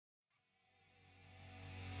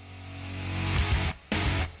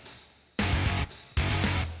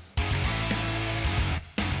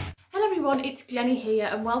everyone, it's Jenny here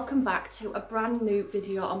and welcome back to a brand new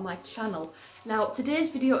video on my channel. Now today's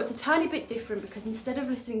video is a tiny bit different because instead of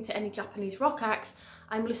listening to any Japanese rock acts,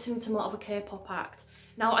 I'm listening to more of a K-pop act.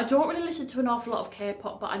 Now I don't really listen to an awful lot of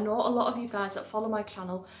K-pop, but I know a lot of you guys that follow my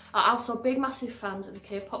channel are also big massive fans of the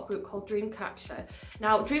K-pop group called DREAMCATCHER.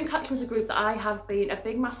 Now DREAMCATCHER is a group that I have been a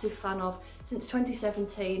big massive fan of since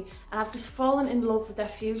 2017, and I've just fallen in love with their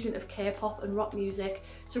fusion of K-pop and rock music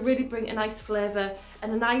to really bring a nice flavour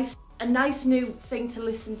and a nice new thing to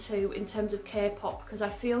listen to in terms of K-pop, because I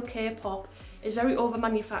feel K-pop is very over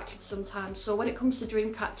manufactured sometimes. So when it comes to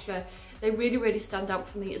DREAMCATCHER, they really stand out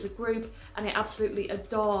for me as a group, and I absolutely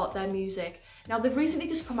adore their music. Now they've recently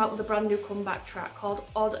just come out with a brand new comeback track called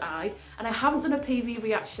Odd Eye, and I haven't done a PV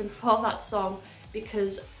reaction for that song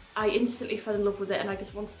because I instantly fell in love with it and I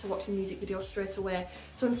just wanted to watch the music video straight away.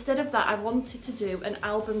 So instead of that, I wanted to do an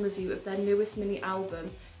album review of their newest mini album,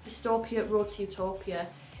 Dystopia, Road to Utopia.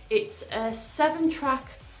 It's a 7-track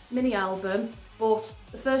mini album, but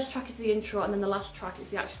the first track is the intro and then the last track is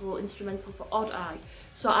the actual instrumental for Odd Eye.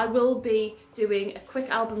 So I will be doing a quick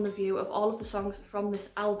album review of all of the songs from this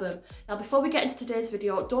album. Now before we get into today's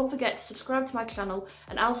video, don't forget to subscribe to my channel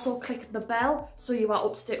and also click the bell so you are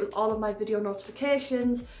up to date with all of my video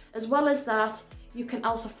notifications. As well as that, you can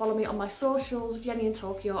also follow me on my socials,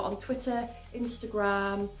 JennyInTokyo on Twitter,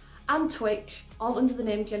 Instagram and Twitch, all under the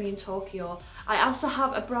name JennyInTokyo. I also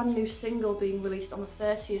have a brand new single being released on the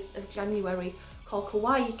 30th of January called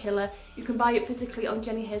KAWAII Killer. You can buy it physically on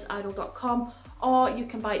JennyHazeIdol.com, or you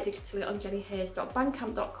can buy it digitally on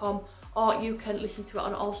JennyHaze.bandcamp.com, or you can listen to it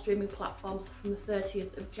on all streaming platforms from the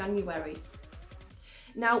 30th of January.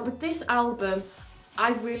 Now with this album,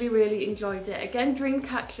 I really enjoyed it. Again,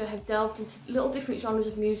 DREAMCATCHER have delved into little different genres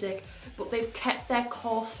of music, but they've kept their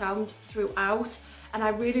core sound throughout, and I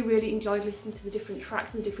really enjoyed listening to the different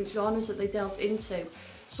tracks and the different genres that they delved into.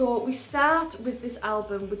 So we start with this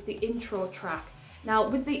album with the intro track. Now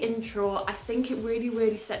with the intro, I think it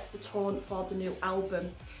really sets the tone for the new album.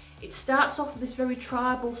 It starts off with this very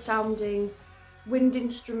tribal sounding wind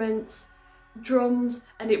instruments, drums,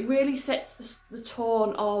 and it really sets the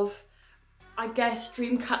tone of, I guess,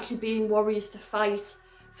 DREAMCATCHER being warriors to fight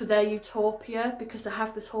for their utopia, because they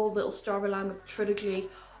have this whole little storyline with the trilogy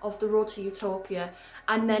of the Road to Utopia,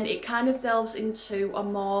 and then it kind of delves into a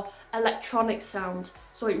more electronic sound.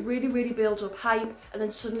 So it really builds up hype, and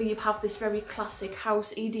then suddenly you have this very classic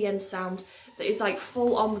house EDM sound that is like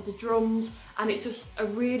full on with the drums, and it's just a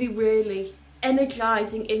really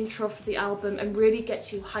energizing intro for the album and really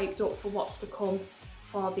gets you hyped up for what's to come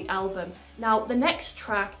for the album. Now the next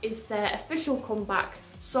track is their official comeback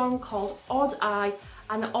song called Odd Eye,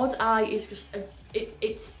 and Odd Eye is just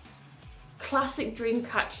it's classic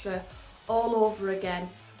DREAMCATCHER all over again.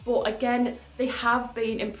 But again, they have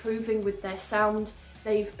been improving with their sound.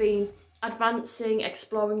 They've been advancing,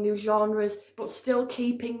 exploring new genres, but still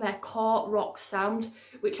keeping their core rock sound,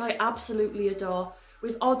 which I absolutely adore.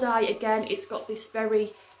 With Odd Eye, again, it's got this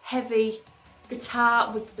very heavy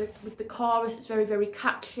guitar with the chorus. It's very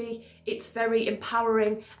catchy, it's very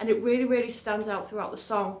empowering, and it really stands out throughout the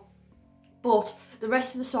song. But the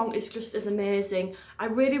rest of the song is just as amazing. I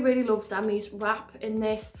really love Dami's rap in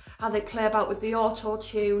this, how they play about with the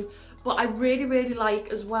auto-tune, but I really like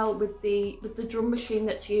as well with the drum machine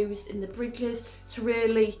that's used in the bridges to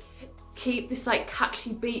really keep this like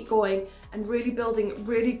catchy beat going and really building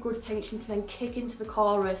really good tension to then kick into the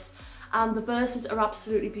chorus. And the verses are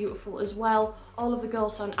absolutely beautiful as well. All of the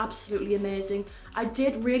girls sound absolutely amazing. I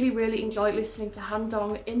did really enjoy listening to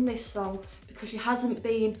Han-dong in this song because she hasn't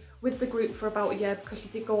been with the group for about a year, because she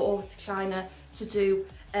did go over to China to do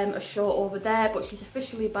a show over there, but she's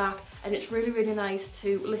officially back, and it's really nice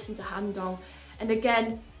to listen to Han-dong. And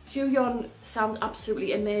again, Juyeon sounds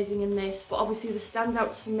absolutely amazing in this, but obviously the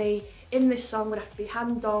standouts for me in this song would have to be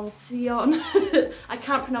Han-dong, Seon, I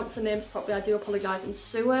can't pronounce the names properly, I do apologise, and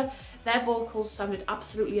Suha. Their vocals sounded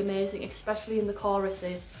absolutely amazing, especially in the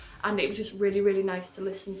choruses, and it was just really nice to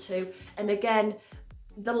listen to. And again,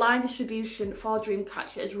 the line distribution for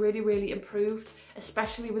DREAMCATCHER has really improved,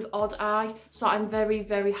 especially with Odd Eye, so I'm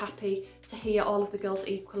very happy to hear all of the girls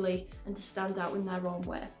equally and to stand out in their own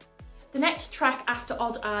way. The next track after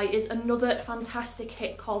Odd Eye is another fantastic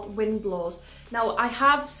hit called Wind Blows. Now I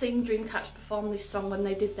have seen DREAMCATCHER perform this song when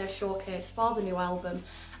they did their showcase for the new album,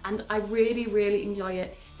 and I really enjoy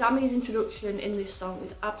it. Dami's introduction in this song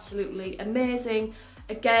is absolutely amazing.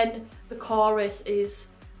 Again, the chorus is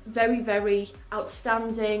very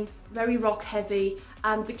outstanding, very rock heavy,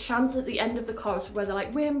 and the chant at the end of the chorus where they're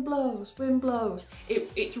like wind blows,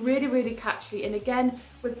 it's really catchy. And again,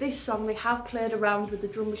 with this song they have played around with the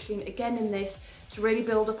drum machine again in this to really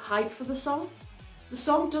build up hype for the song. The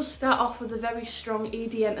song does start off with a very strong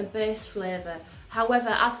EDM and bass flavour. However,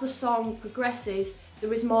 as the song progresses,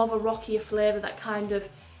 there is more of a rockier flavour that kind of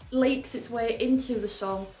leaks its way into the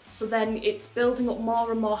song. So then it's building up more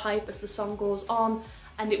and more hype as the song goes on.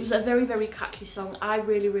 And it was a very, very catchy song. I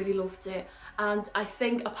really, really loved it. And I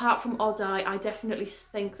think, apart from Odd Eye, I definitely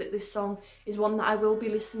think that this song is one that I will be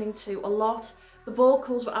listening to a lot. The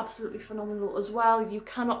vocals were absolutely phenomenal as well. You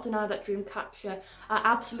cannot deny that DreamCatcher are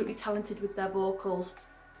absolutely talented with their vocals.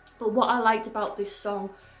 But what I liked about this song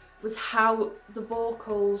was how the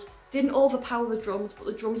vocals didn't overpower the drums, but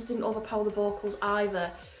the drums didn't overpower the vocals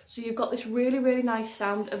either. So you've got this really, really nice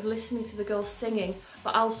sound of listening to the girls singing,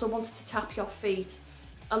 but also wanted to tap your feet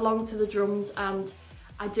along to the drums. And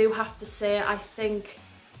I do have to say, I think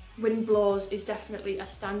Wind Blows is definitely a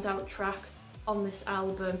standout track on this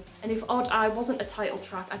album. And if Odd Eye wasn't a title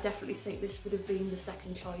track, I definitely think this would have been the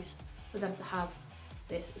second choice for them to have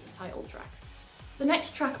this as a title track. The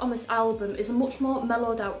next track on this album is a much more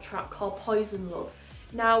mellowed out track called Poison Love.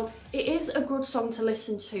 Now, it is a good song to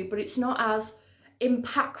listen to, but it's not as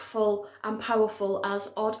impactful and powerful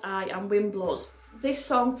as Odd Eye and Wind Blows. This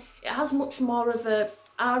song, it has much more of a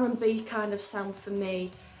R&B kind of sound for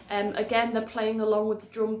me. Again, they're playing along with the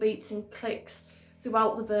drum beats and clicks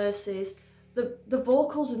throughout the verses. The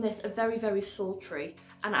vocals in this are very, very sultry,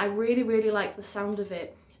 and I really, really like the sound of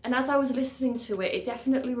it. And as I was listening to it, it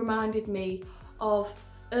definitely reminded me of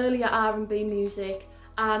earlier R&B music,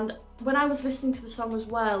 and when I was listening to the song as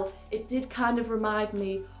well, it did kind of remind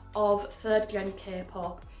me of third gen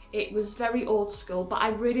K-pop. It was very old school, but I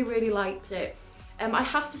really, really liked it. I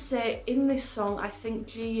have to say, in this song, I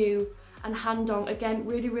think GU and Handong again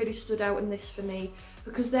really, really stood out in this for me,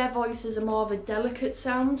 because their voices are more of a delicate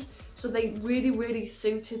sound, so they really, really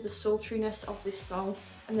suited the sultriness of this song,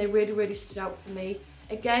 and they really, really stood out for me.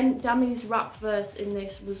 Again, Dami's rap verse in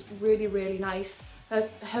this was really, really nice.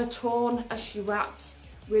 Her tone as she raps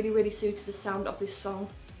really, really suited the sound of this song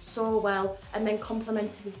so well, and then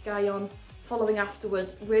complemented with Gayon following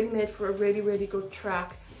afterwards, really made for a really, really good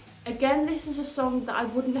track. Again, this is a song that I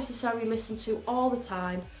wouldn't necessarily listen to all the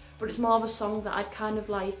time, but it's more of a song that I'd kind of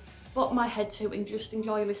like bop my head to and just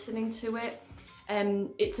enjoy listening to it.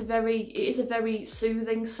 It is a very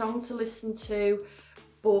soothing song to listen to,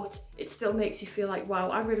 but it still makes you feel like,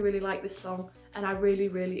 wow, I really, really like this song, and I really,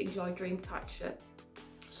 really enjoy Dreamcatcher.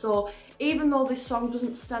 So even though this song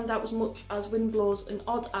doesn't stand out as much as Wind Blows and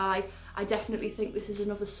Odd Eye, I definitely think this is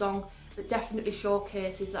another song that definitely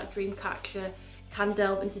showcases that Dreamcatcher can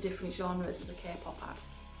delve into different genres as a K-pop act.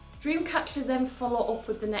 Dreamcatcher then follow up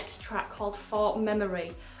with the next track called For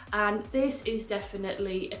Memory, and this is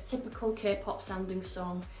definitely a typical K-pop sounding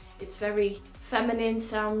song. It's very feminine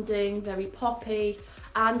sounding, very poppy,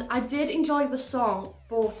 and I did enjoy the song,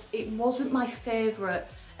 but it wasn't my favourite.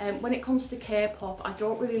 When it comes to K-pop, I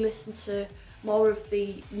don't really listen to more of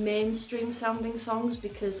the mainstream sounding songs,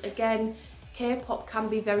 because again, K-pop can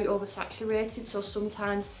be very oversaturated, so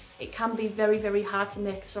sometimes it can be very, very hard to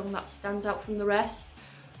make a song that stands out from the rest.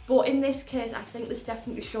 But in this case, I think this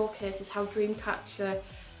definitely showcases how Dreamcatcher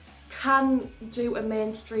can do a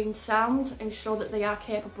mainstream sound and show that they are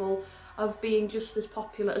capable of being just as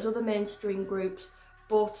popular as other mainstream groups.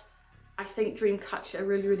 But I think Dreamcatcher are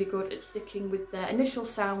really, really good at sticking with their initial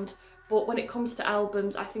sound. But when it comes to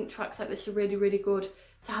albums, I think tracks like this are really, really good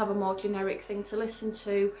to have a more generic thing to listen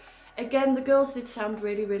to. Again, the girls did sound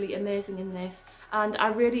really, really amazing in this, and I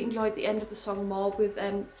really enjoyed the end of the song more with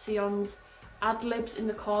Sion's ad-libs in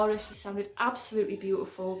the chorus. She sounded absolutely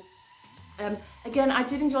beautiful. Again, I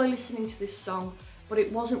did enjoy listening to this song, but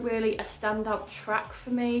it wasn't really a standout track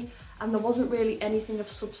for me, and there wasn't really anything of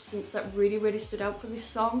substance that really, really stood out for this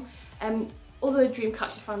song. Other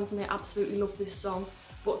Dreamcatcher fans may absolutely love this song,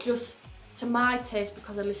 but just to my taste,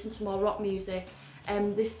 because I listen to more rock music,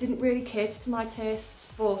 this didn't really cater to my tastes,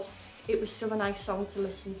 but it was still a nice song to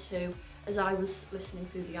listen to as I was listening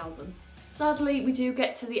through the album. Sadly, we do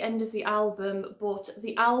get to the end of the album, but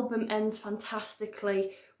the album ends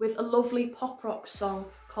fantastically with a lovely pop rock song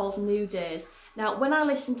called New Days. Now, when I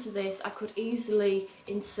listened to this, I could easily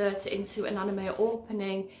insert it into an anime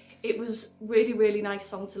opening. It was really, really nice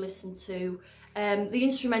song to listen to. The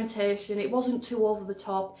instrumentation, it wasn't too over the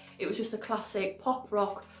top. It was just a classic pop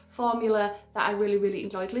rock formula that I really, really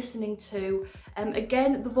enjoyed listening to.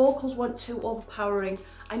 Again, the vocals weren't too overpowering.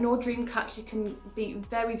 I know Dreamcatcher can be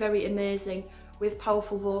very, very amazing with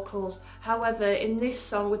powerful vocals. However, in this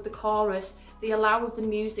song with the chorus, they allow the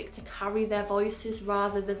music to carry their voices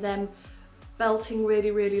rather than them belting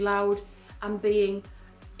really, really loud and being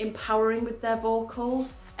empowering with their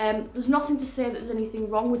vocals. There's nothing to say that there's anything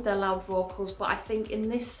wrong with their loud vocals, but I think in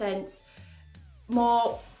this sense,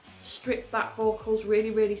 more stripped back vocals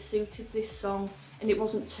really suited this song, and it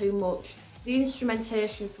wasn't too much. The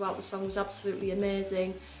instrumentation throughout the song was absolutely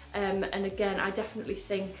amazing, and again, I definitely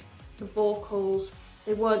think the vocals,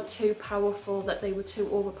 they weren't too powerful, that they were too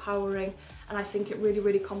overpowering, and I think it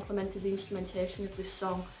really complemented the instrumentation of this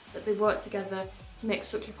song, that they worked together to make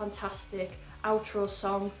such a fantastic outro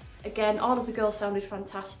song. Again, all of the girls sounded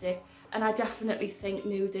fantastic, and I definitely think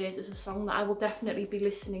New Days is a song that I will definitely be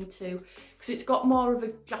listening to, because it's got more of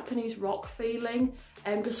a Japanese rock feeling,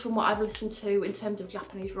 just from what I've listened to in terms of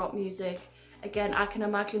Japanese rock music. Again, I can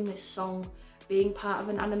imagine this song being part of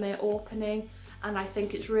an anime opening, and I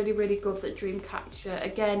think it's really good that DreamCatcher,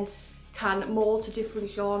 again, can mould to different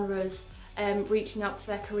genres, reaching out to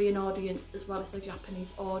their Korean audience as well as their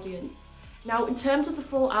Japanese audience. Now, in terms of the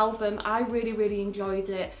full album, I really enjoyed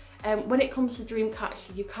it. When it comes to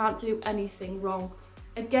DreamCatcher, you can't do anything wrong.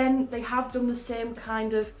 Again, they have done the same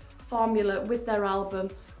kind of formula with their album,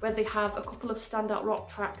 where they have a couple of standout rock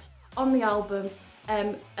tracks on the album,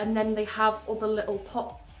 and then they have other little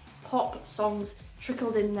pop songs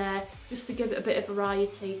trickled in there just to give it a bit of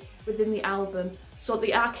variety within the album. So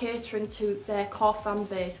they are catering to their core fan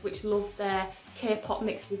base, which love their K-pop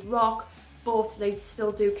mixed with rock, but they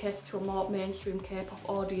still do cater to a more mainstream K-pop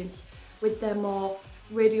audience with their more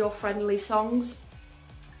radio-friendly songs,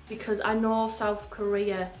 because I know South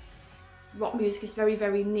Korea rock music is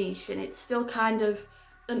very niche, and it's still kind of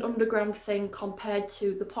an underground thing compared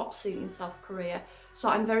to the pop scene in South Korea. So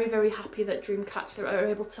I'm very happy that DreamCatcher are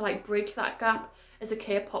able to like bridge that gap as a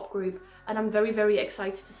K-pop group, and I'm very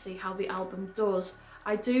excited to see how the album does.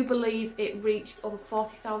 I do believe it reached over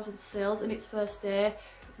 40,000 sales in its first day,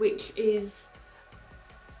 which is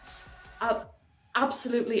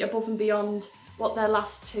absolutely above and beyond what their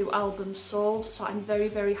last two albums sold. So I'm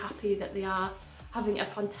very happy that they are having a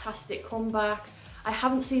fantastic comeback. I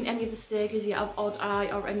haven't seen any of the stages yet of Odd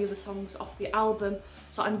Eye or any other songs off the album,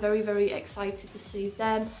 so I'm very excited to see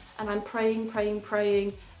them, and I'm praying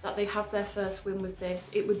that they have their first win with this.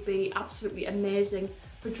 It would be absolutely amazing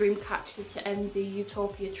for DreamCatcher to end the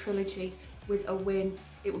Utopia trilogy with a win.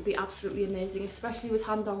 It would be absolutely amazing, especially with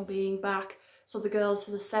Handong being back, so the girls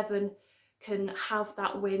as a 7 can have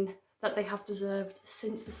that win that they have deserved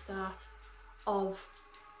since the start of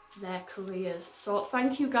their careers. So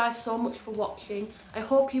thank you guys so much for watching. I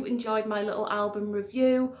hope you enjoyed my little album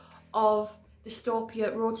review of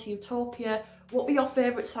Dystopia, Road to Utopia. What were your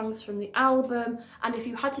favourite songs from the album? And if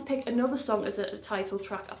you had to pick another song as a title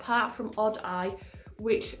track apart from Odd Eye,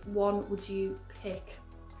 which one would you pick?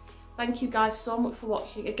 Thank you guys so much for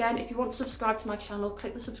watching. Again, if you want to subscribe to my channel,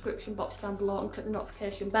 click the subscription box down below and click the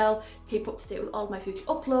notification bell to keep up to date with all my future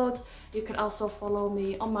uploads. You can also follow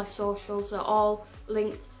me on my socials. They're all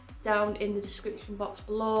linked down in the description box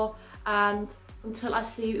below. And until I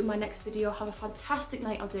see you in my next video, have a fantastic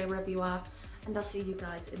night or day wherever you are, and I'll see you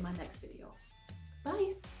guys in my next video.